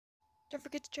Don't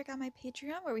forget to check out my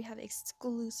Patreon where we have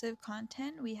exclusive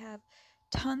content. We have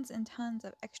tons and tons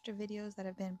of extra videos that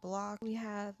have been blocked. We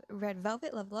have Red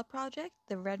Velvet Level Up Project,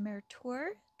 the Red Mirror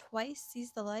Tour, Twice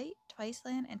Sees the Light, Twice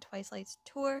Land and Twice Lights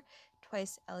Tour,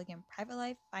 Twice Elegant Private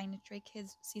Life, Find Stray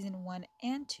Kids Season 1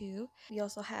 and 2. We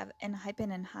also have En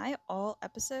Hypen and High, all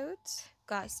episodes.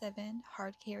 Got 7,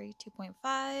 Hard Carry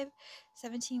 2.5,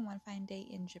 17 One Fine Day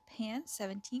in Japan,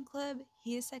 17 Club,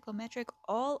 He is Psychometric,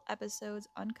 all episodes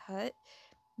uncut.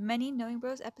 Many Knowing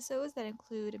Bros episodes that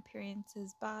include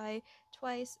appearances by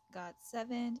Twice, Got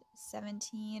 7,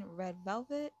 17, Red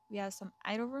Velvet. We have some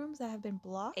idol rooms that have been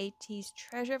blocked. AT's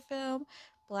Treasure Film,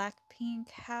 Blackpink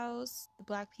House, the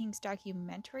Blackpink's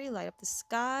documentary, Light Up the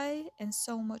Sky, and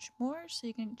so much more. So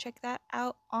you can check that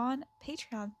out on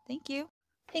Patreon. Thank you.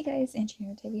 Hey guys, Angie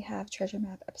here. Today we have Treasure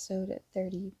Map episode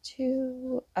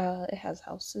 32. It has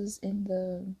houses in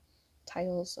the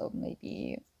title, so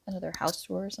maybe another house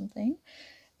tour or something.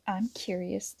 I'm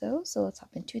curious though, so let's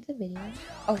hop into the video.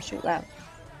 Oh shoot, loud.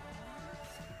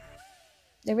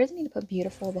 They really need to put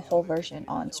Beautiful, the whole version,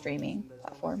 on streaming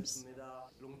platforms.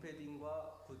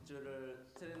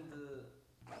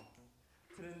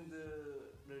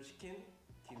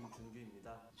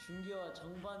 준규와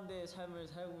정반대의 삶을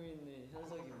살고 있는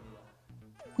현석입니다.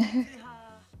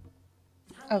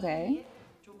 Okay.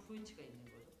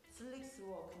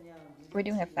 We're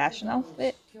doing a fashion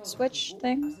outfit switch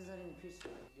thing.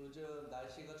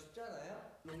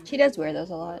 She does wear those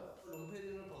a lot.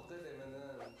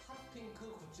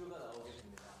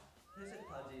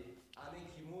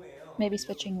 Maybe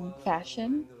switching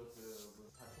fashion.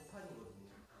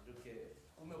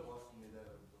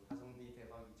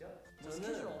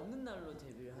 스케줄 없는 날로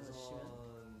데뷔를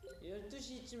하시면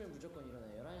 12시쯤에 무조건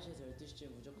일어나요. 11시에서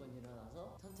 12시쯤에 무조건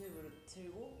일어나서 턴테이블을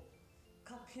틀고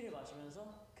커피를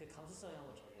마시면서 그 감수성에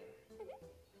한번 적어요.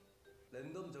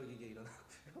 랜덤적이게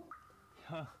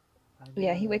일어나고요.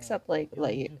 Yeah, he wakes up like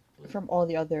late from all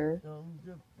the other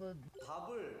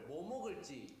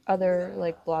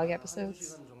blog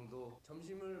episodes.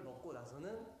 점심을 먹고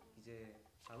나서는 이제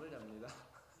잠을 잡니다.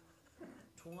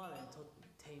 종합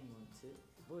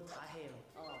엔터테인먼트 뭘 다 해요.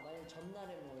 만약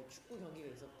전날에 뭐 축구 경기가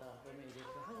있었다 그러면 이제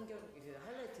그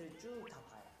하이라이트를 쭉 다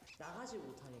봐요. 나가지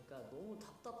못하니까 너무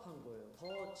답답한 거예요.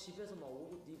 더 집에서 막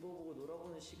옷 입어보고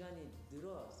놀아보는 시간이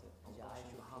늘어났어요. 이제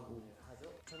아이쇼 하고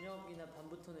하죠. 저녁이나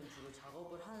밤부터는 주로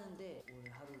작업을 하는데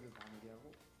오늘 하루를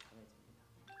마무리하고 잠에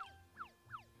듭니다.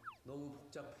 너무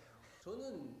복잡해요.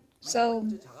 저는 So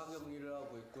자가격리를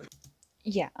하고 있고요.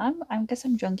 yeah, I guess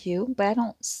I'm Jungkook, but I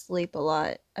don't sleep a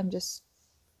lot. I'm just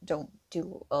don't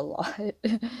do a lot.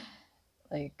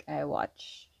 Like I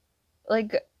watch,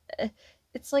 like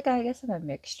it's like I guess I'm a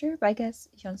mixture. But I guess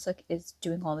Hyunsuk is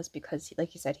doing all this because,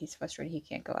 like you said, he's frustrated he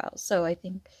can't go out. So I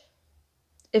think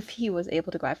if he was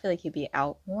able to go, I feel like he'd be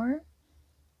out more.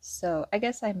 So I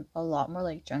guess I'm a lot more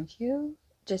like Jungkook.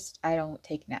 Just I don't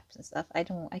take naps and stuff. I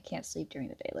can't sleep during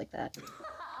the day like that.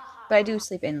 But I do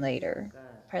sleep in later.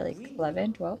 Probably like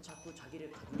 11, 12,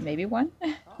 maybe 1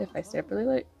 if I stay up really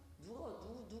late.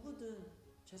 누구든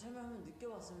제 삶을 한번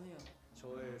느껴봤으면 해요.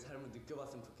 저의 삶을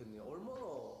느껴봤으면 좋겠네요. 얼마나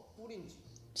꿀인지.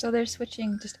 So they're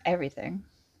switching just everything.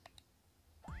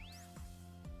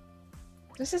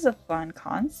 This is a fun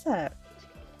concept.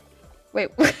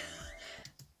 Wait.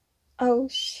 Oh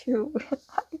shoot.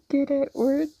 I get it.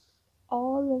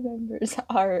 All the members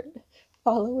are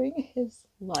following his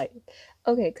life.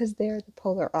 Okay, because they're the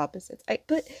polar opposites.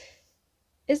 But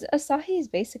is Asahi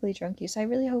basically Jungkook, so I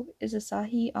really hope is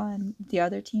Asahi on the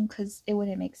other team, because it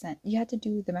wouldn't make sense. You have to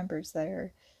do the members that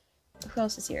are... Who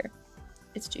else is here?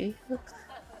 It's Jihook.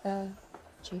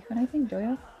 Jihoon, I think?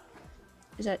 Doya?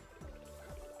 Is that...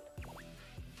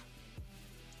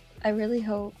 I really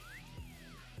hope...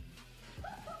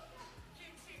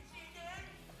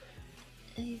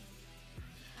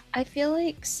 I feel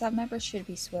like some members should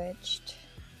be switched.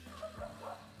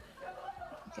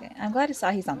 Okay, I'm glad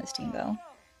Asahi's on this team though,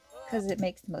 because it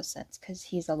makes the most sense, because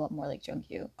he's a lot more like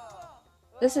Jungkook.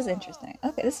 This is interesting.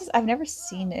 Okay, I've never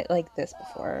seen it like this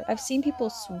before. I've seen people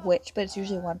switch, but it's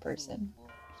usually one person.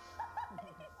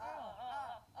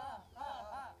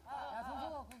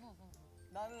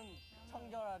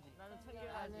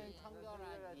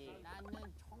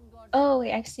 Oh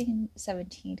wait, I've seen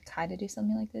 17 kind of do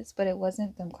something like this, but it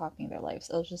wasn't them copying their lives.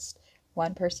 It was just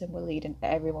one person would lead and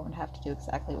everyone would have to do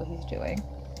exactly what he's doing.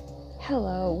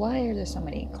 Hello, why are there so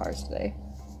many cars today?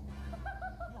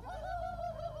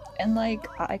 And like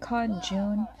Icon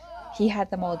June, he had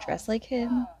them all dressed like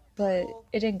him, but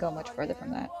it didn't go much further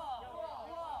from that.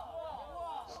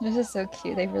 This is so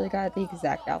cute. They really got the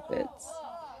exact outfits.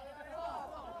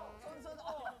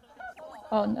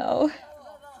 Oh no.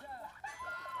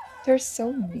 They're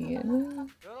so mean.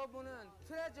 여러분은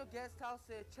트레저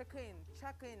게스트하우스에 체크인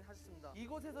하셨습니다.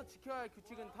 이곳에서 지켜야 할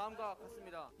규칙은 다음과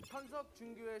같습니다. 현석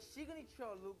준규의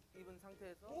시그니처 룩 입은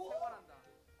상태에서 생활한다.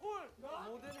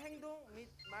 모든 행동 및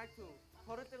말투,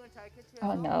 버릇등을 잘 캐치해서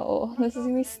Oh no, this is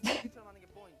gonna be 현석처럼 하는 게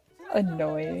포인트.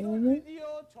 annoying.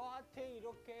 드디어 저한테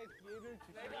이렇게 기회를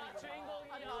주시는 내가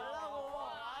주인공이야. 하지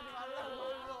말라고.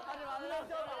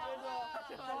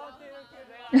 저한테 이렇게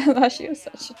I thought she was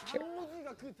such a jerk.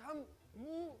 단무지가 그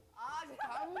단무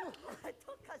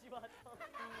턱하지 마.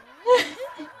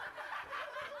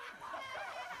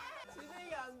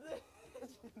 진행이 안 돼.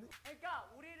 그러니까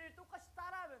우리를 똑같이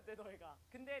따라하면 돼 너희가.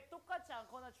 근데 똑같지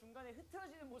않거나 중간에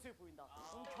흐트러지는 모습이 보인다.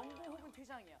 그럼 경고 혹은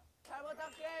퇴장이야. 잘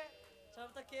부탁해. 잘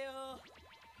부탁해요.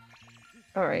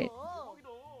 Alright. 좋다.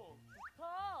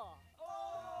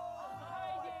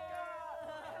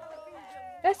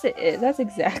 That's it. That's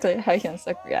exactly how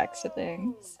Hyunsuk reacts to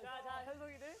things. 자,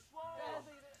 현석이들.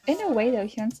 In a way, though,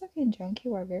 Hyunsuk and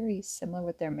Jungkook are very similar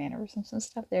with their mannerisms and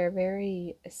stuff. They're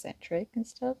very eccentric and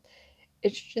stuff.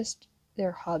 It's just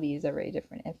their hobbies are very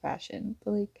different in fashion.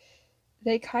 But like,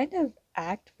 they kind of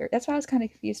act very. That's why I was kind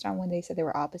of confused on when they said they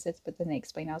were opposites, but then they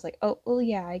explained. I was like, oh, well,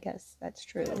 yeah, I guess that's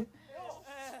true.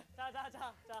 자,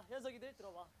 현석이들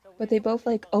들어봐. 자, 우리 But they both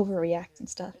like overreact and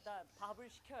stuff. 일단 밥을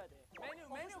시켜야 돼. 메뉴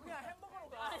그냥 햄버거로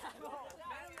가.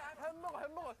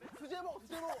 햄버거. 수제버거.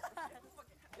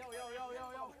 요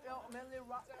멜리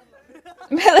락.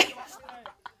 No.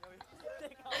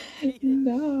 멜리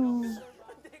락.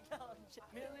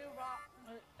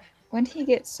 When he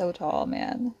gets so tall,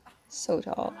 man, so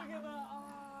tall.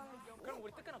 그럼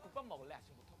우리 뜨끈한 국밥 먹을래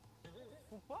아침부터?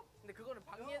 국밥? 근데 그거는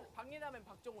방예남엔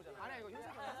박정호잖아. 아니야 이거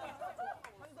현석.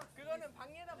 그거는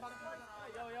방예남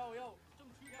박정호잖아. 요.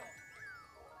 좀 줄여.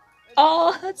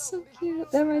 Oh, that's so cute.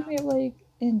 That reminds me of like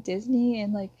in Disney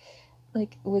and like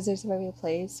Wizards of Every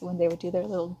Place when they would do their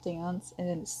little dance and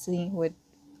then the scene would.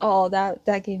 Oh, that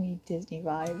gave me Disney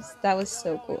vibes. That was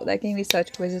so cool. That gave me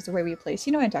such Wizards of Every Place.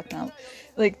 You know what I'm talking about?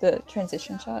 Like the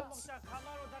transition shots.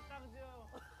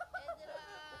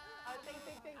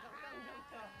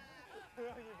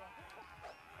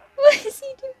 What is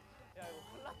he doing? 야 이거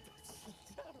큰일 났다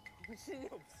진짜. 정신이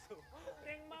없어.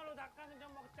 땡마로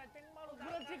닭강정 먹자. 땡마로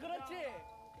닭강정. 그렇지.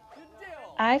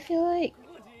 윤재요. I feel like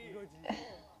이거지.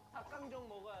 닭강정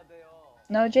먹어야 돼요.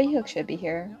 no, Jaehyuk should be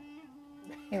here.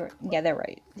 Yeah, they're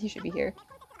right. He should be here.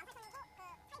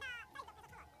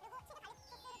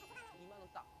 2만 원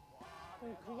딱.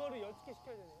 그거를 10개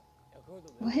시켜야 되네요. 야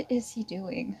그것도 What is he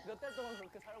doing? 몇 달 동안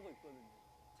그렇게 살고 있거든요.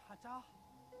 자자.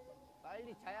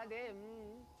 빨리 자야 돼.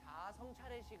 자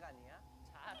성찰의 시간이야.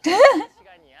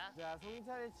 시간이야. 자,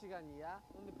 성찰의 시간이야.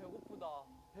 근데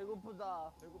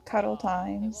배고프다. Cuddle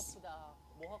times. 배고프다.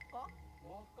 뭐 할까?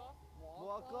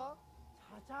 뭐 할까?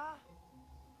 자자.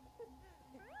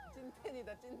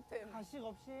 찐텐이다 찐텐. 가식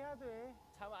없이 해야 돼.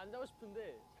 잠 안 자고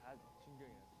싶은데 자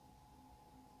준경이야.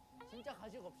 진짜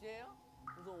가식 없이 해요?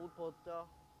 우선 옷 벗자.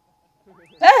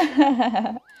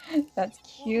 That's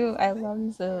cute. I love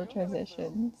these little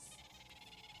transitions.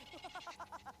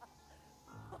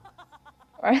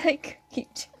 Or like,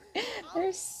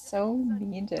 they're so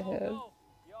mean to him.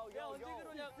 야 언제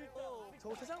그러냐고.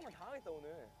 저 세상만 당하겠다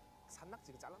오늘.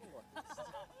 산낙지가 잘라낸 것 같아.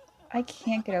 I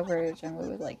can't get over Jungkook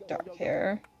with like dark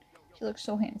hair. He looks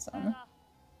so handsome.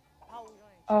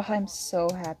 Oh, I'm so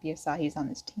happy Asahi's on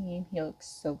this team. He looks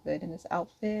so good in this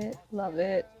outfit. Love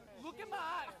it. Look at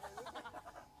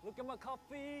my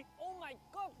coffee. Oh my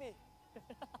coffee.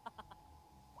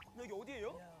 여기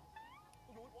어디예요?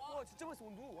 와 진짜 맛있어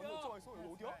원두. 완전 진짜 맛있어.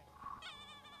 여기 어디야?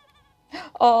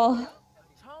 Oh,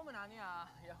 처음은 아니야.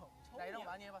 야, 나 이런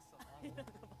거 많이 해봤어.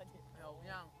 야,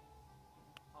 그냥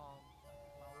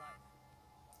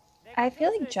I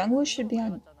feel like Jungwoo should be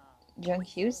on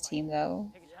Junghyun's team though,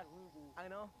 I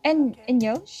know. and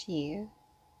Yoshi,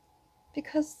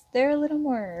 because they're a little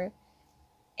more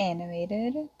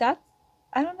animated. That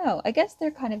I don't know. I guess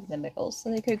they're kind of in the middle, so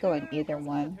they could go in either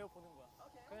one.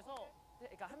 그래서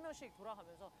그러니까 한 명씩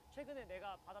돌아가면서 최근에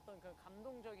내가 받았던 그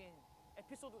감동적인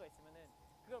에피소드가 있으면은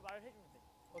그걸 말을 해주면 돼.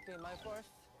 Okay, my first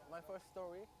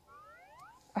story.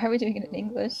 Why are we doing it in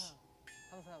English?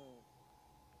 항상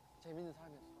재밌는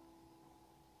사람이었어.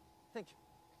 Thank you.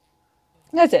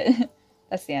 That's it.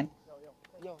 That's the end.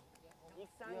 요.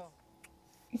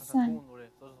 It's 항상 fine. 좋은 노래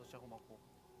써줘서 진짜 고맙고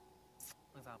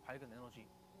항상 밝은 에너지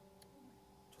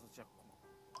줘서 진짜 고맙고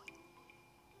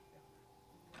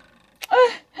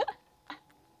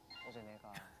어제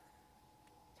내가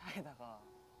차에다가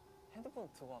핸드폰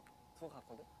두고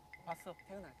갔거든. 봤어.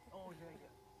 퇴근할 때.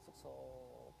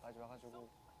 숙소까지 와가지고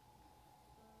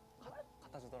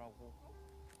갖다 주더라고.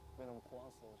 그게 너무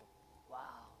고마웠어 어제.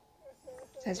 와우.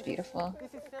 That's beautiful.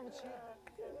 This is 17.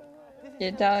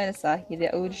 Yutao and Asahi, the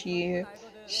OG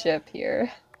ship here.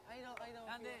 야,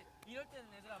 근데 이럴 때는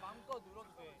얘들아 마음껏 울어도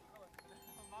돼.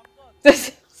 마음껏. This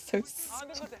is so 안될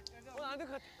것 stupid. 같아. 오늘 안될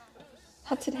것 같아.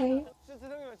 How today? 진짜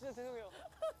죄송해요. 진짜 죄송해요.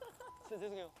 진짜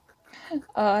죄송해요.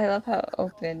 Oh, I love how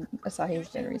open Asahi's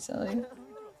been recently.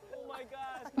 Oh my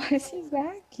god. Why is he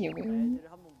vacuuming?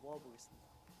 애들을 한번 모아보겠습니다.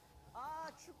 아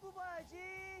축구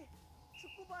봐야지.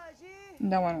 축구 봐야지.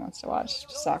 No one wants to watch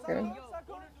soccer.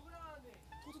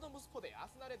 토트넘 스포 대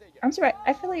아스날의 대결. I'm surprised.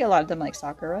 I feel like a lot of them like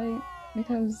soccer, right?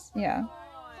 Because, yeah.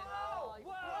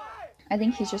 I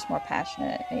think he's just more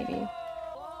passionate, maybe.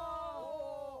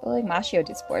 But like Mashio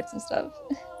did sports and stuff.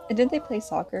 And didn't they play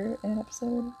soccer in an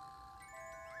episode?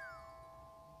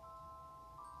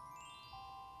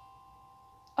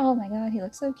 Oh my god, he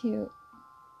looks so cute.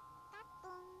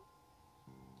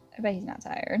 I bet he's not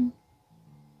tired.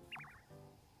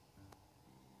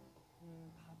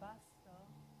 밥 왔어.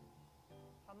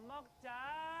 밥 먹자.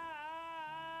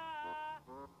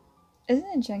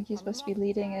 Isn't it Junkie supposed to be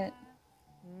leading it?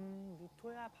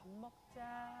 루토야 밥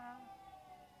먹자.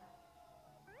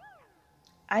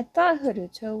 I thought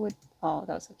Haruto would, oh,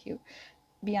 that was so cute,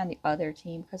 be on the other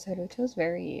team because Haruto's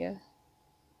very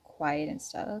quiet and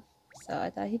stuff. So I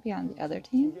thought he'd be on the other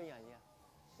team. 중경이 아니야.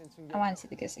 쟤는 중경. I want to see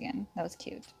the kiss again. That was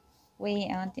cute. Wait,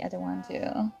 I want the other one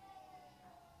too.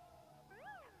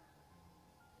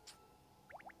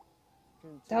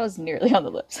 That was nearly on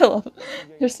the lips. I love it.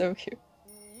 They're so cute.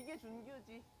 이게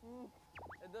준규지.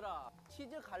 얘들아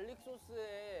치즈 갈릭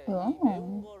소스에 어. 이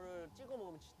매운 거를 찍어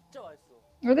먹으면 진짜 맛있어.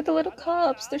 Look at the little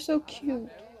cups. They're so cute.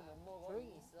 매운 거 못 먹어. 조용히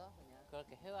있어. 그냥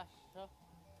그렇게 해왔어.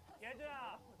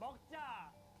 얘들아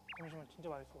먹자. 잠시만 진짜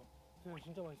맛있어.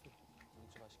 진짜 맛있어.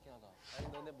 진짜 맛있긴 하다. 아니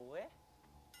너네 뭐해?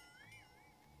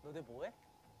 너네 뭐해?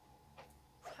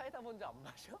 사이다 먼저 안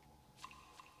마셔?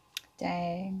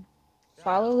 Dang.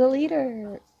 Follow the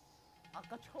leader.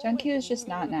 아까 처음에 Junkyu is just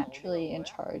not 준규가 naturally in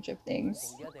어디가 charge of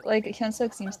things. Like,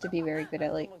 Hyunsuk seems to be very good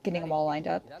at, like, getting them all lined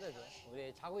up. 기다려줘.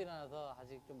 우리 자고 일어나서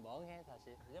아직 좀 멍해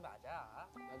사실. 그게 맞아.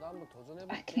 나도 한번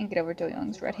도전해볼게. I can't get over Do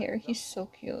Young's red hair. He's so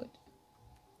cute.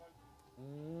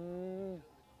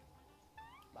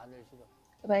 마늘 싫어.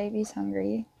 The baby's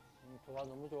hungry. 좋아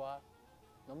너무 좋아.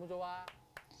 너무 좋아.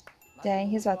 Dang,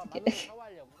 he's about to 마늘 get.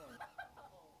 샤워하려고.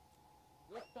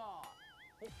 됐다.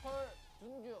 보컬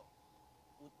준규.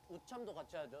 우참도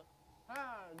같이 하죠.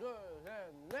 하나 둘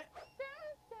셋 넷.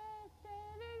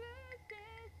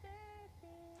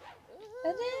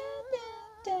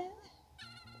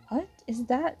 What is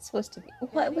that supposed to be?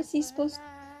 What was he supposed to?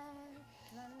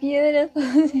 Beautiful.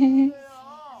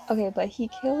 Okay, but he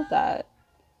killed that.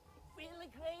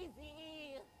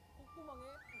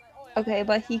 Okay,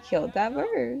 but he killed that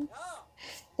verse.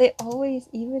 They always,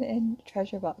 even in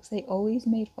Treasure Box, they always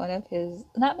made fun of his,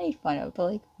 not made fun of, but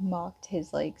like mocked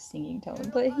his like singing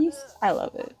tone. But I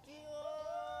love it.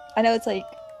 I know it's like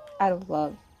out of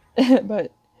love,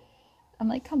 but I'm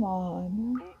like, come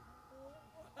on.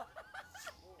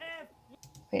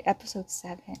 Wait, episode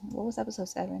 7. What was episode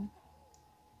 7?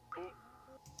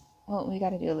 Well, we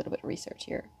gotta do a little bit of research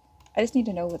here. I just need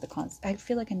to know what the I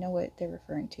feel like I know what they're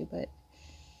referring to, but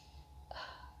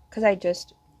because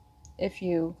if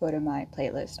you go to my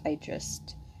playlist, I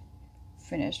just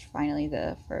finished finally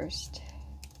the first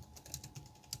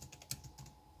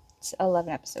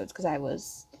 11 episodes because I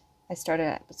started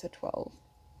at episode 12.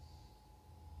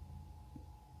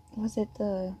 Was it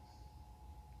the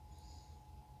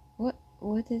what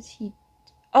does he?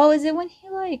 Oh, is it when he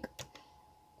like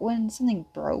when something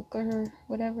broke or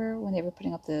whatever when they were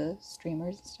putting up the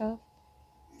streamers and stuff?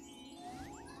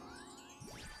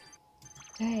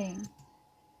 Dang.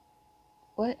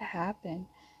 What happened?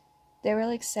 They were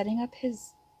like setting up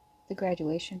the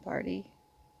graduation party.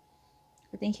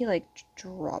 I think he like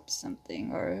dropped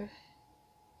something or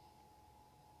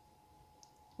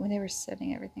when they were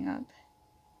setting everything up.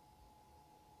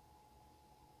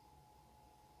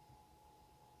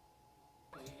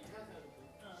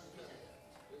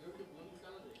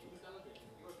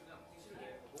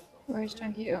 Where's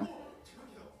Junkyu?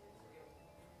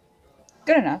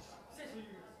 Good enough.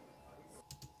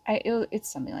 It's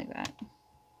something like that.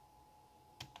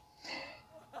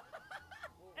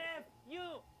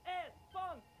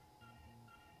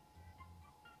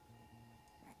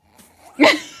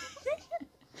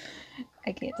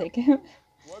 I can't take him.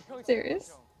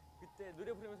 Serious? 그때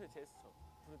노래 부르면서 제스처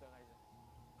부르다가 이제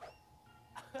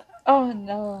Oh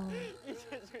no.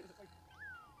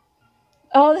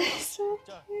 Oh, that's so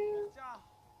cute.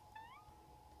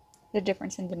 The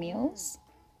difference in the meals.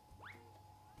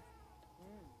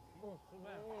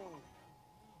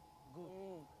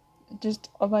 Just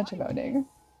a bunch of moaning.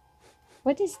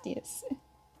 What is this?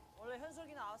 원래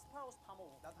현석이는 아스파라거스 다 먹어.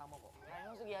 나 다 먹어. 아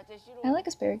현석이 야채 싫어. I like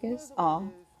asparagus.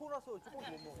 Aw. 소라서 조금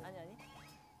못 먹어. 아니.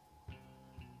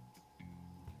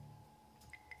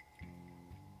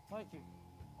 맛있지?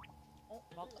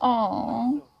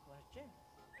 Aw. 맛있지?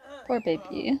 Poor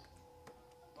baby.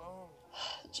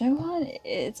 Jungwon,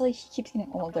 it's like he keeps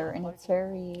getting older and it's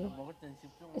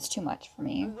too much for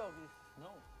me.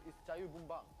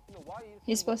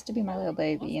 He's supposed to be my little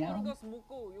baby, you know?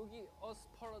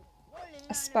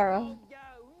 Aspara.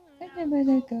 밥 먹을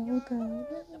때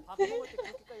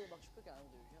그렇게까지 막 시끄럽게 안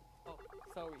하거든 요즘.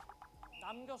 sorry.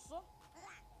 남겼어?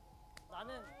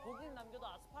 나는 고기는 남겨도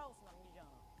아스파라거스 남기지 않아.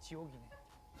 지옥이네.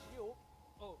 지옥?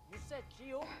 You said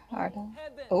지옥? Harda.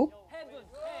 Heaven. Oh. Heaven.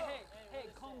 Hey,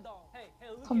 calm down. Hey,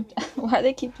 look Come at me. down. Why do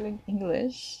they keep doing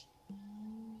English?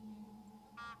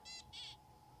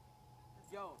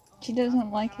 She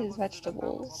doesn't like his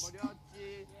vegetables.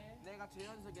 내가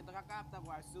재현석에 더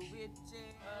가깝다고 할 수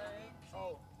있지.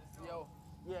 요,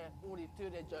 예, 우리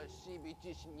둘의 저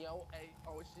 12지신요, 에이,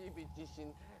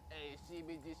 12지신, 에이,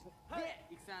 12지신, 예,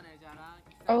 익산의 자랑.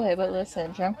 Okay, but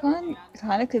listen, Jungwon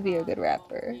kind of could be a good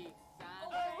rapper.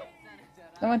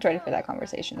 No one's ready for that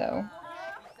conversation, though.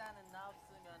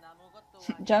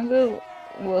 Jungkook,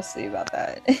 we'll see about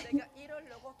that.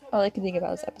 All I can think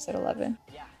about is episode 11.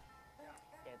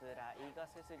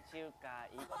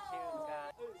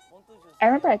 I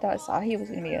remember I thought Sahi was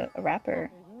gonna be a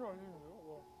rapper.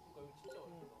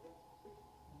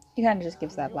 He kind of just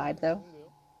gives that vibe, though.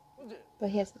 But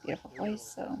he has a beautiful voice,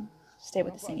 so stay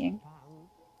with the singing.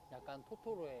 약간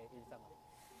토토로의 일상.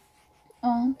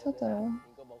 Oh, Totoro.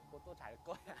 이거 먹고 또 잘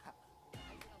거야.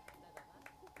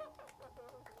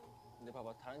 근데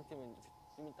봐봐 다른 팀은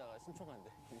좀 이따가 신청 간대.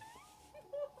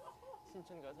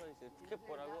 신청 가서 이제 티켓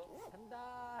보라고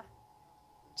간다.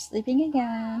 Sleeping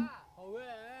again. 왜?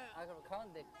 아 그럼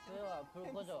가운데 그와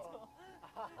불 꺼져.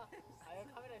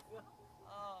 여기 카메라 있어? 야.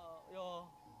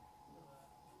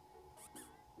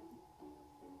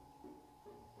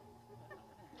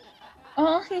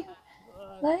 Oh,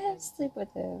 let him sleep with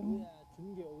him.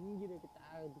 중계 오는 길에 이렇게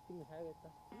딱 느낌을 봐야겠다.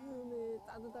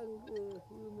 따뜻한 우리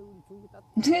중계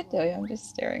Look at Doyoung just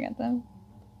staring at them.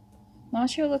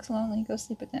 Mashiro looks lonely. Go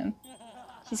sleep with him.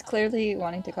 He's clearly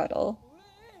wanting to cuddle.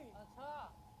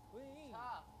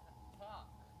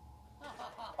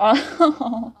 Oh.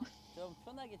 좀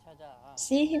편하게 자자.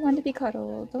 See, he wanted to be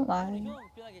cuddled. Don't lie. 형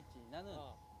편하겠지. 나는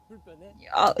불편해.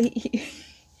 Oh,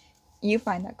 you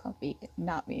find that comfy,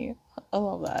 not me. I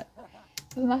love that.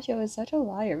 But Mashiro is such a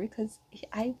liar because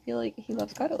I feel like he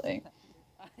loves cuddling.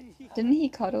 Didn't he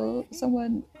cuddle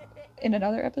someone in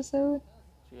another episode?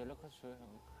 연락하셔요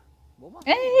형.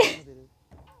 Hey!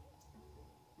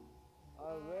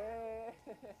 왜?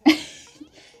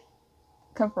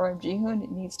 Confirm Jihoon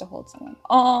needs to hold someone.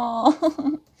 Oh,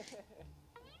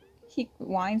 he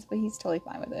whines, but he's totally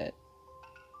fine with it.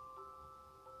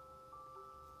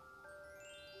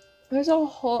 There's a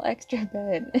whole extra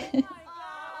bed.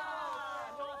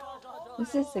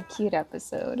 This is a cute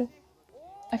episode.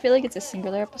 I feel like it's a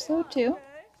singular episode too.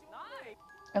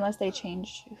 Unless they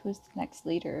change who's the next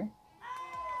leader.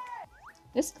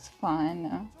 This is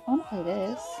fun. I wanna play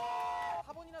this.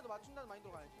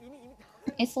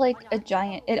 It's like a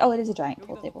giant, it is a giant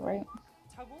pool table, right?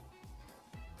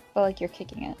 But like you're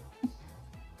kicking it.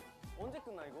 언제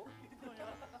끝나 이거?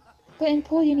 But in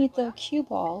pool you need the cue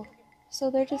ball.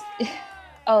 So they're just,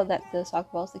 oh, that the soccer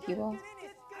ball's the cue ball.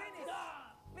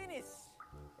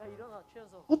 야 일어나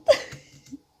취해서. What the?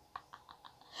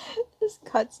 This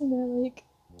cuts and there are like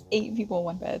 8 people in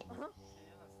one bed.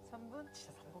 3분?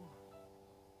 진짜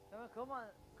 3분만.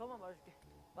 그러면 그것만 말해줄게.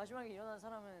 마지막에 일어난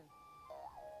사람은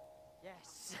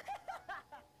yes.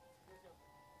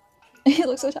 He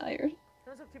looks so tired.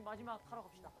 현석팀 마지막 타러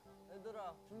갑시다.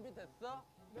 얘들아 준비됐어?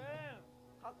 네.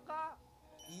 갈까?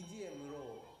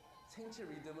 EDM으로 생체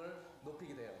리듬을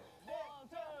높이게 돼요.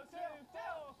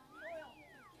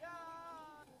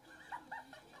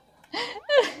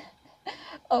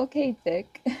 Okay,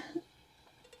 Dick.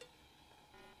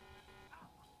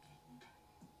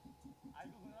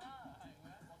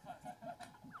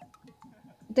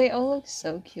 They all look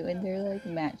so cute and they're like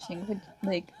matching with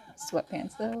like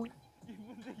sweatpants though.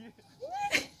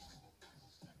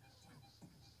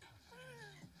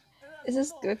 Is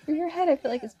this good for your head? I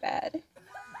feel like it's bad.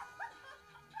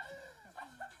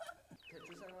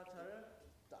 대추 쌍화차를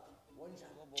딱 원샷.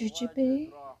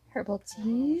 Jujube, herbal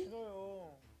tea.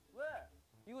 싫어요. 왜?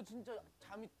 이거 진짜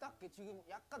잠이 딱 깨. 지금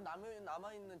약간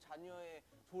남아있는 잔여의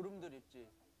졸음들 있지.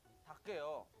 다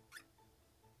깨요.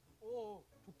 오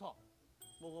좋다.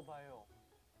 먹어봐요.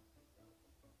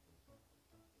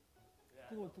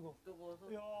 뜨거워서.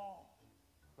 이야.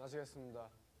 마시겠습니다.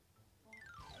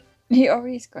 He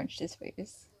already scrunched his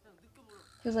face.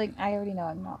 He was like, I already know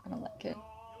I'm not gonna like it.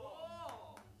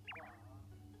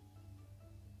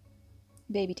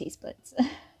 Baby taste buds.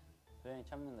 고양이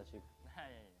참는다 지금.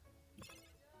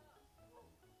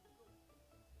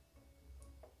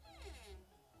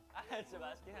 아 진짜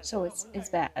맛있긴 한데. So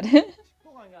it's bad.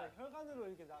 식도가 아니라 혈관으로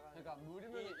이렇게 나가는. 그러니까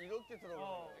물이면 이렇게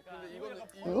들어가. 근데 이거는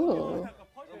Ooh. 약간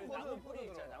퍼즐. 나무 뿌리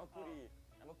있잖아. 나무 뿌리.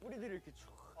 나무 뿌리들이 이렇게 쭉.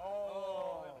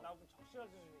 약간 나무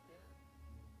적셔주는 느낌.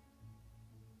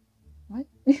 What?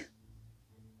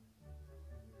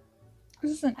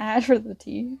 This is an ad for the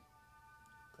tea.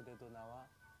 그대도 나와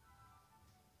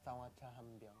쌍화차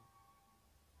한 병.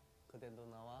 그대도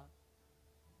나와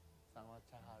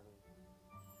쌍화차 하루.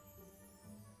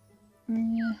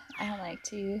 I don't like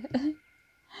tea.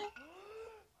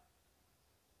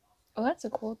 Oh, that's a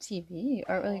cool TV.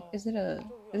 Or like, is it a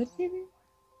TV?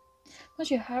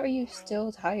 Actually, how are you still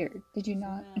tired? Did you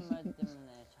not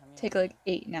take like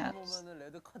 8 naps? 보면은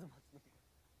레드 카드 맞는 거.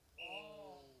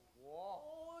 와.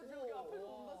 저기 앞에서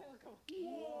온다 생각하면.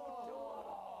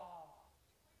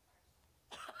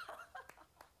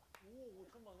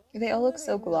 They all look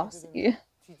so glossy.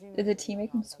 Did the tea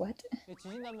make them sweat?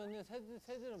 지진 나면은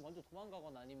새들은 먼저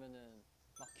도망가거나 아니면은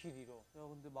막 길 잃어. 야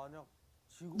근데 만약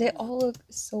지구 They all look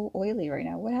so oily right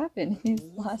now. What happened in these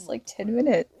last like 10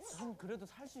 minutes? 전 그래도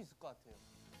살 수 있을 것 같아요.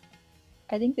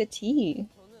 I think the tea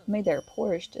made their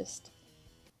pores just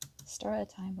start a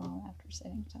time bomb after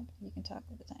sitting. You can talk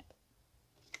at the time.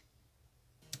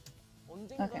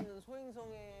 언젠가는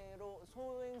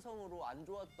소행성으로 안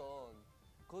좋았던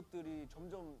그것들이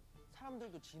점점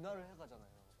사람들도 진화를 해가잖아요.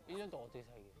 1년 동안 어떻게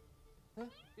살게? 네?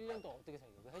 1년 동안 어떻게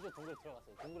살게? 해저 동굴에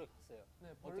들어갔어요. 동굴에 갔어요.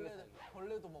 네, 어떻게 살게?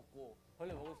 벌레도 먹고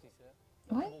벌레 먹을 수 있어요?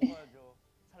 What? 먹어야죠.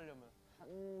 살려면. 한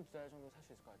두 달 정도 살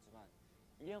수 있을 것 같지만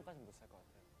 1년까지는 못 살 것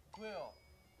같아요. 왜요?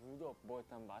 물도 없고 뭐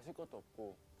일단 마실 것도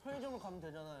없고. 편의점을 가면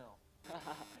되잖아요.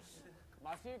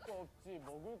 마실 거 없지,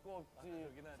 먹을 거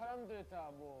없지. 사람들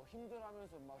다 뭐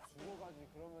힘들어하면서 막 죽어가지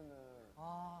그러면은.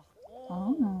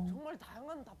 정말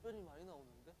다양한 답변이 많이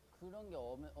나오는데. 그런 게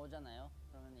오잖아요.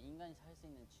 그러면 인간이 살 수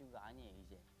있는 지구가 아니에요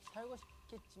이제. 살고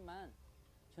싶겠지만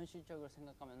현실적으로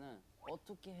생각하면은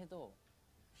어떻게 해도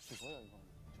죽어요 이거는.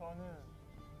 저는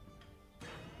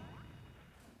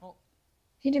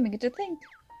He didn't get to think.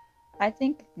 I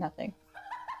think nothing.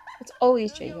 It's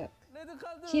always J-Hook. 레드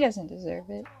카드. He doesn't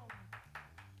deserve it.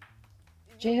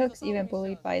 J-Hook's even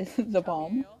bullied by the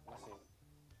bomb. 마실.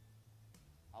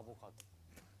 아보카도.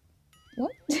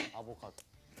 What? 아보카도.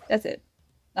 That's it.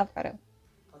 Avocado.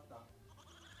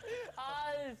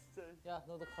 야,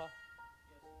 너도 가.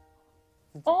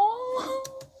 Oh,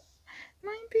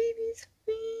 my baby's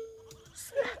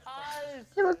face.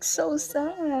 He looks so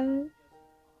sad.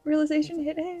 Realization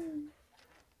hit him.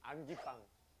 안기빵.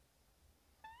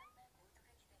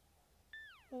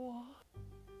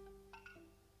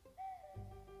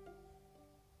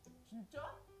 진짜?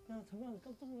 야, 잠깐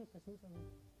깜짝 놀랐다 진짜.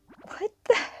 What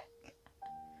the?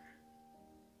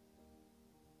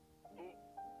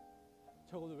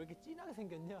 저거 오늘 왜 이렇게 진하게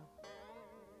생겼냐?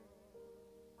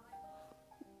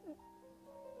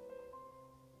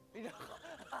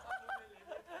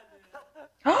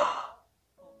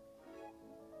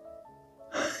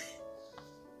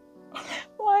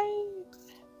 Why?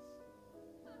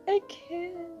 I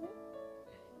can't.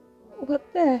 What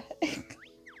the heck?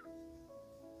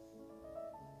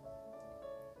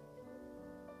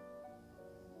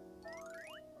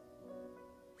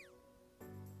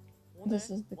 This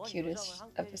is the cutest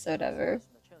episode ever.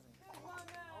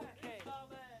 오케이.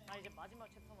 아 이제 마지막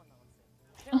챕터만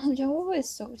남았어요. Oh, Joe is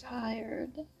so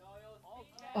tired.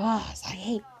 Ah, I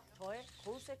hate. 저의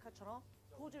골세카처럼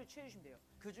포즈를 취해주시면 돼요.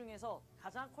 그 중에서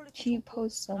가장 퀄리티 He 좋고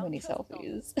posts so many 가장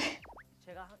selfies.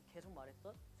 제가 계속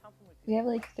말했던 상품을 We have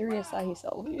like 3 Asahi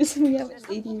selfies. We have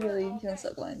 80 really intense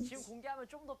ones. 지금 공개하면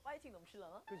좀 더 파이팅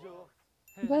넘치려나? 그죠.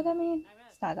 But I mean,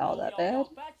 it's not all that bad.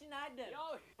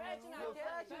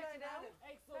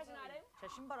 제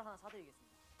신발을 하나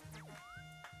사드리겠습니다.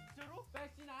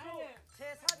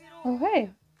 제 사비로 Oh,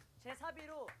 hey. 제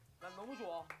사비로 난 너무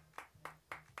좋아.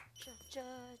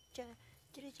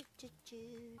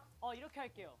 이렇게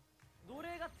할게요.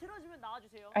 노래가 틀어지면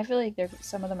나와주세요. I feel like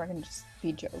some of them are gonna just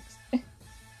be jokes.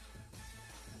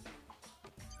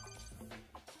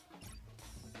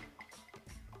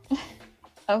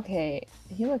 Okay,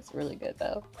 he looks really good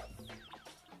though.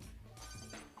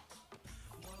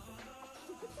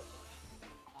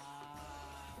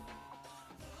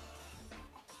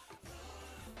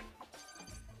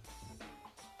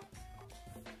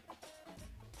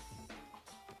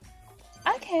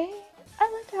 Okay, I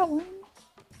like that one.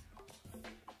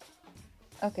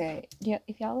 Okay, yeah,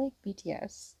 if y'all like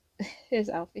BTS, his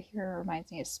outfit here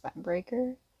reminds me of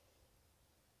Spinebreaker.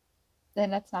 Then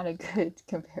that's not a good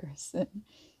comparison.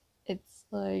 It's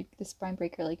like the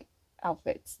Spinebreaker like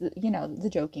outfits, the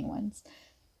joking ones.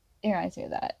 It reminds me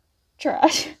of that.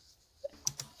 Trash.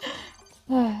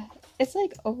 It's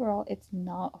like overall, it's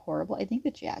not horrible. I think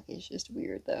the jacket is just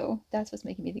weird though. That's what's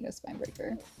making me think of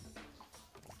Spinebreaker.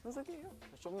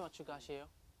 쇼미 맞추기 하시에요?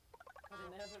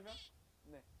 하셨나요 설명?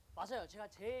 네 맞아요. 제가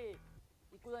제일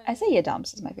입고 다니는 I say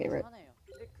Yadams is my favorite. 하나예요.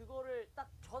 근데 그거를 딱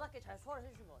저답게 잘 소화를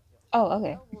해주신 것 같아요. Oh,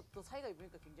 okay. 또 사이가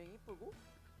입으니까 굉장히 이쁘고.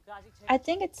 아직 I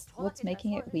think it's what's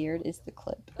making it weird is the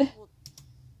clip.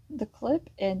 The clip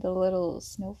and the little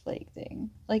snowflake thing.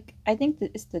 Like, I think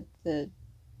that it's the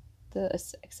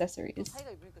accessories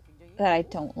that I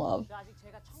don't love. 아직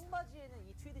제가 청바지에는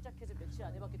이 트위드 자켓을 며칠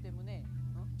안 해봤기 때문에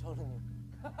저는요.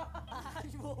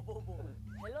 아니 뭐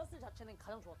밸런스 자체는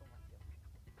가장 좋았던 것 같아요.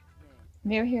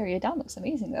 Mirror here, Yadam looks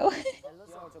amazing though.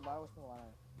 밸런스. 저 말하고 싶은 거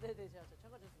많아요. 네네 제가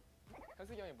참가했습니다.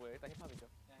 현숙이 형이 뭐예요? 일단 힙합이죠.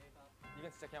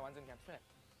 이건 진짜 그냥 완전 그냥 트랩.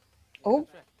 Oh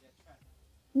트랩.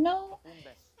 no,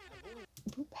 붐백.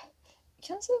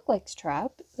 Hyunsuk likes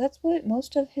trap. That's what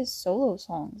most of his solo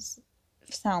songs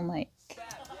sound like.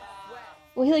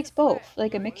 Well, he likes both,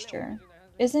 like a mixture.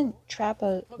 Isn't trap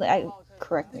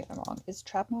correct me if I'm wrong. Is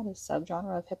trap not a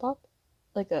subgenre of hip hop,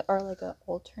 like a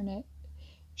alternate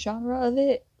genre of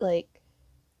it? Like,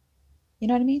 you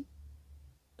know what I mean?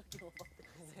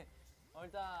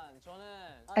 일단 저는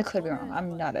I could be wrong.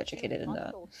 I'm not educated in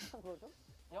that.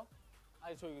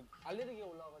 아니 저 이거 알레르기가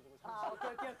올라와가지고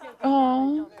오케이.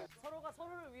 Aw, 서로가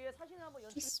서로를 위해 사진을 한번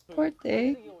연출. just poor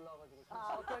thing. 알레르기가 올라와가지고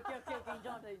오케이.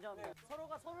 인정합니다.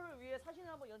 서로가 서로를 위해 사진을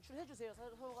한번 연출해 주세요.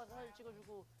 서로가 사진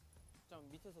찍어주고. 좀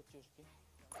밑에서 찍어줄게.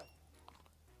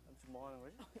 지금 뭐 하는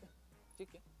거지?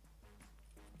 찍게.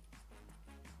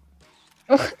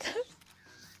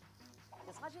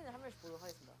 사진을 한 명씩 보도록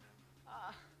하겠습니다.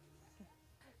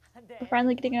 We're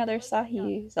finally getting another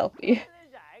Sahi selfie.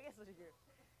 알겠어 지금.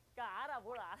 그러니까 알아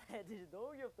뭘 알아야 지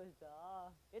너무 귀엽다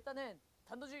진짜. 일단은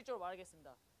단도직입적으로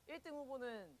말하겠습니다. 1등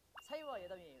후보는 사이와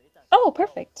예담이에요. 일단. Oh,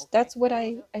 perfect. That's what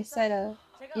I said.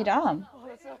 Yadam.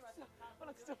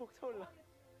 나 진짜 벅차올라.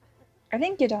 I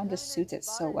think Yadam just suits it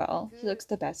so well. He looks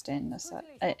the best in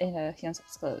a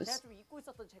Hyunsuk's 제가 clothes. 좀 잊고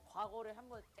있었던 제 과거를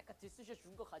한번 약간 들쑤셔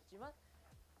준 것 같지만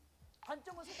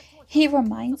단점은 살짝 He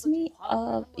reminds me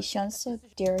of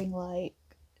Hyunsuk during like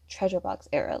Treasure Box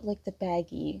era, like the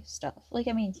baggy stuff. Like,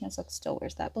 I mean, Hyunsuk still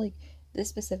wears that, but like this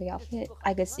specific outfit,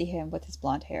 I could see him with his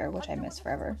blonde hair, which I miss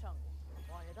forever.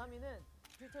 와, 예담이는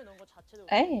필터에 넣은 거 자체도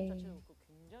Hey.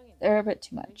 굉장히 They're a bit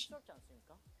too much. 촌스럽지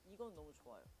않습니까? 이건 너무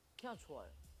좋아요. 그냥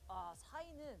좋아요. 아,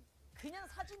 사이는 그냥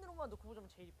사진으로만 놓고 보자면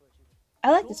제일 이뻐요, 지금.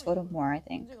 I like this photo more, I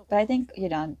think, but I think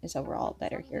Yadam is overall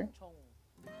better here.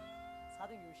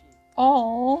 4등 요시.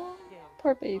 Oh,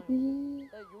 poor baby.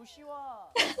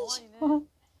 요시와 정환이는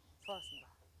좋았습니다.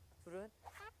 둘은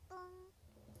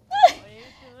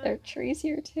There are trees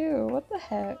here too. What the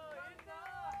heck?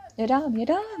 Yadam.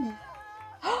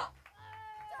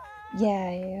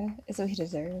 Yeah. It's what he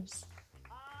deserves.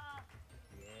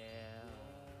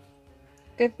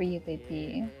 Good for you,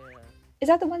 baby. Is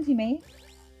that the ones you made?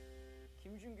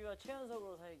 김준규와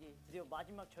최연석으로 살기 드디어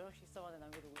마지막 저녁 식사만에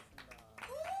남겨두고 있습니다.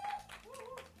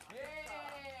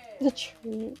 The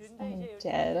trees. 근데 I'm 이제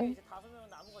dead. 이제 5명은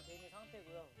나무가 돼 있는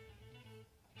상태고요.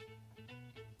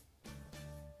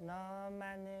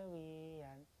 너만을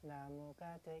위한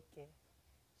나무가 될게.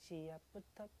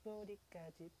 씨앗부터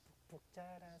뿌리까지 푹푹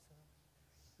자라서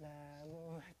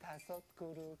나무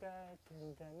 5그루가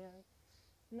된다면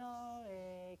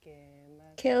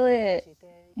너에게만 Kill it. 같이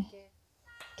될게.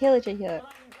 Kill it, Jahyuk.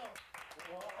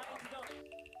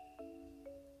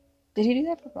 Did he do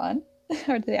that for fun?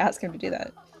 Or did they ask him to do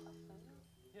that?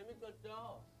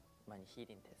 재밌었죠? 많이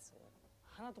힐링 됐어요.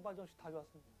 하나도 빠짐없이 다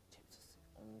좋았습니다. 재밌었어요.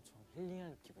 엄청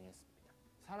힐링한 기분이었습니다.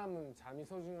 사람은 잠이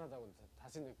소중하다고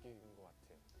다시 느끼는 것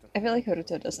같아요. I feel like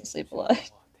Horuto doesn't sleep a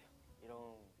lot.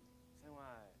 이런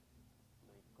생활도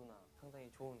있구나. 상당히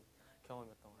좋은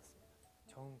경험이었던 것 같습니다.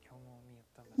 좋은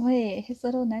경험이었던 것 같습니다. Wait, his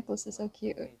little necklace is so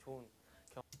cute. 상당히 좋은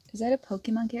Is that a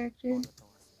Pokemon character? 경험이었던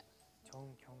것 같습니다.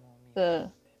 좋은 경험이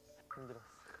The 힘들었어.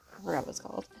 I forgot what it's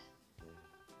called.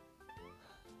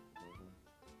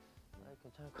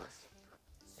 괜찮을 것 같습니다.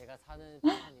 제가 사는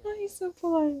Oh, he's so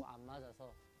polite. 안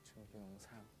맞아서 준규 형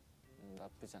삶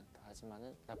나쁘지 않다.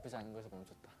 하지만은 나쁘지 않은 것에서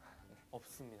멈췄다.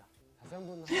 없습니다. 다시 한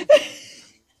번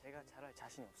제가 잘할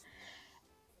자신이 없습니다.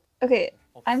 Okay,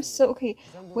 I'm so okay.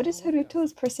 다시 한 번 What is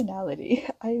Haruto's personality?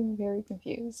 I'm very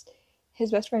confused.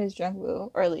 His best friend is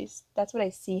Jungwoo, or at least that's what I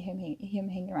see him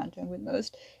hanging around Jungwoo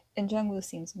most. And Jungwoo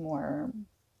seems more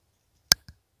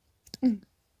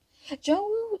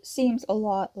Jungwoo seems a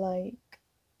lot like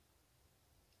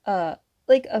a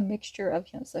mixture of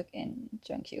Hyunsuk and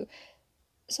Jungkook.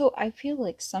 So I feel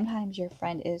like sometimes your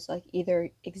friend is like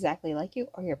either exactly like you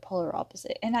or you're polar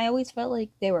opposite. And I always felt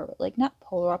like they were like not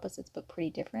polar opposites but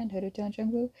pretty different, Haruto and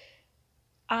Jungwoo.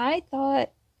 I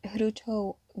thought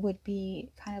Haruto would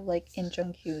be kind of like in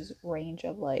Jungkook's range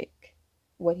of like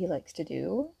what he likes to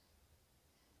do.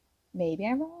 Maybe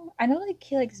I'm wrong. I know like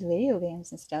he likes video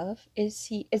games and stuff. Is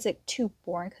it too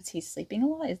boring because he's sleeping a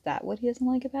lot? Is that what he doesn't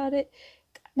like about it?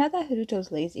 Not that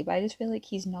Haruto's lazy, but I just feel like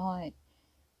he's not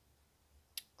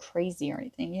crazy or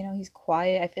anything. You know, he's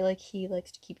quiet. I feel like he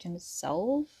likes to keep to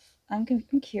himself. I'm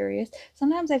curious.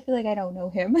 Sometimes I feel like I don't know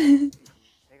him.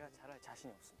 제가 잘할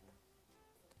자신이 없습니다.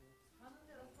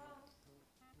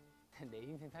 내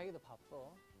인생 살기도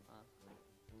바빠.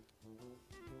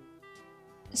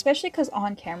 Especially because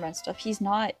on camera and stuff, he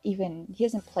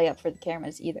doesn't play up for the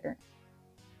cameras either.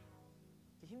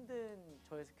 힘든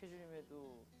저의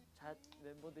스케줄임에도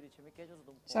멤버들이 재밌게 해줘서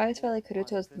너무 So I always felt like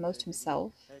Haruto is the most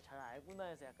himself. 잘 알구나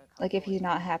해서 약간 Like if he's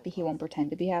not happy, he won't pretend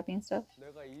to be happy and stuff.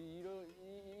 내가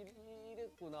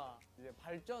이랬구나. 이제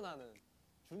발전하는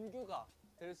준규가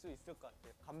될 수 있을 것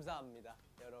같아요. 감사합니다,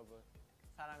 여러분.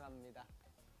 사랑합니다.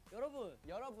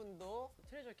 여러분도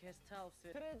트레저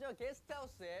게스트하우스에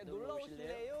놀러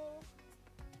오실래요?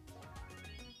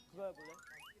 그거 해볼래?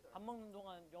 밥 먹는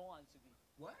동안 영어 안 쓰기.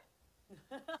 What?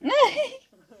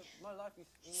 My life is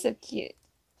So cute.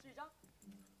 시작.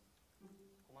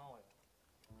 고마워요.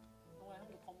 형아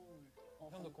형도 검은 물.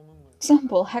 형도 고문 물. Some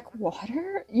black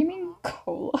water? You mean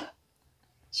cola?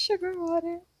 Sugar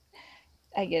water?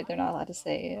 I get it, they're not allowed to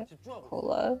say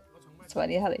cola. It's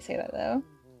funny how they say that though.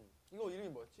 이거 이름이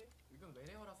뭐였지? 이건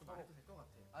외래어라서 말해도 될 것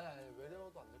같아. 아니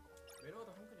외래어도 안 될 것 같아.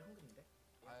 외래어도 한글인데?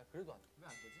 아 그래도 안 돼. 왜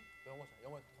안 되지? 영어에서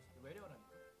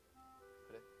외래어라니까.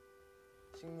 그래?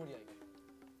 식물이야 이거.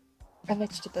 A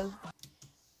vegetable.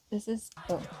 This is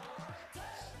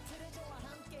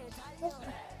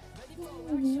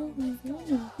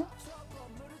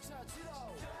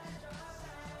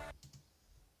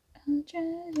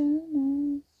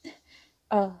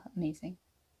oh, amazing.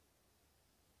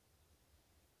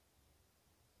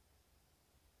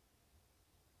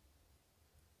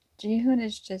 Jihoon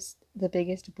is just the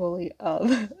biggest bully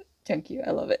of Jungkook.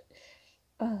 I love it.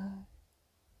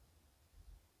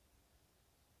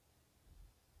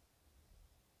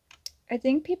 I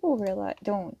think people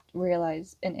don't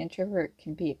realize an introvert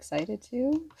can be excited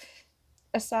too.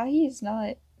 Asahi is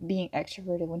not being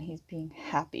extroverted when he's being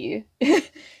happy.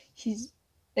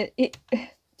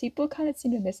 People kind of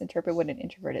seem to misinterpret what an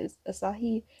introvert is.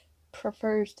 Asahi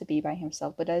prefers to be by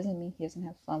himself, but doesn't mean he doesn't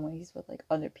have fun when he's with like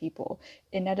other people.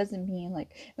 And that doesn't mean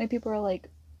like when people are like,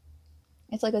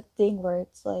 it's like a thing where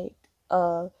it's like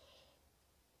the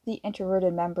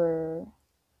introverted member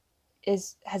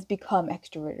has become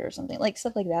extroverted or something, like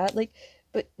stuff like that. Like,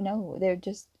 but no, they're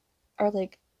just are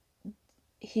like,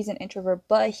 he's an introvert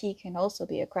but he can also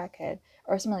be a crackhead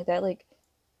or something like that, like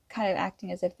kind of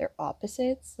acting as if they're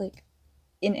opposites. Like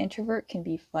an introvert can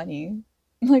be funny.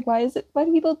 Like why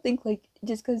do people think like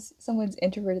just because someone's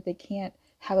introverted they can't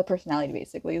have a personality,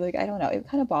 basically? Like I don't know, it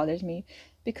kind of bothers me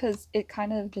because it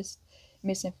kind of just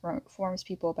misinforms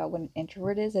people about what an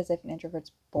introvert is, as if an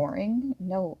introvert's boring.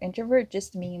 No, introvert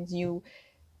just means you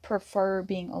prefer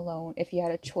being alone. If you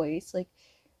had a choice, like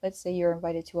let's say you're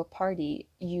invited to a party,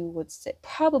 you would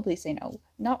probably say no.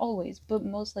 Not always, but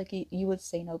most likely you would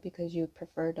say no because you would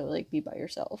prefer to like be by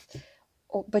yourself.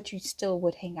 But you still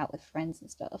would hang out with friends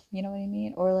and stuff, you know what I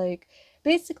mean? Or like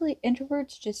basically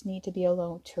introverts just need to be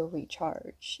alone to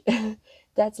recharge.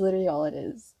 That's literally all it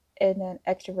is. And then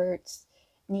extroverts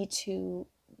need to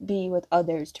be with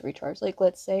others to recharge. Like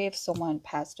let's say if someone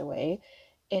passed away,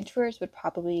 introverts would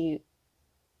probably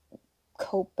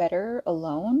cope better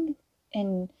alone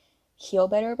and heal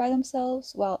better by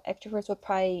themselves, while extroverts would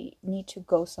probably need to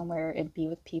go somewhere and be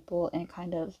with people and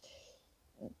kind of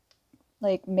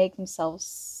like make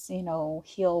themselves, you know,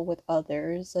 heal with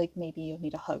others. Like maybe you'll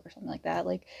need a hug or something like that,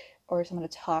 like, or someone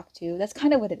to talk to. That's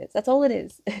kind of what it is. That's all it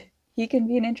is. He can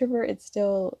be an introvert and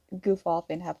still goof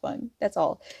off and have fun. That's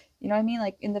all. You know what I mean?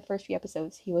 Like in the first few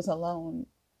episodes, he was alone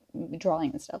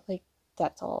drawing and stuff. Like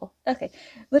that's all. Okay,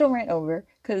 little rant over,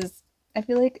 because I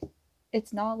feel like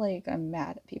it's not like I'm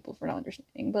mad at people for not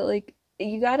understanding, but like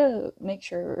you gotta make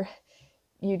sure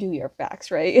you do your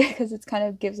facts right, because it kind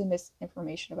of gives a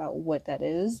misinformation about what that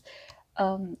is.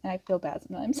 And I feel bad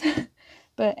sometimes.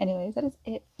 But anyways, that is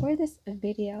it for this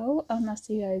video. I'll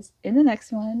see you guys in the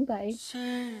next one. Bye.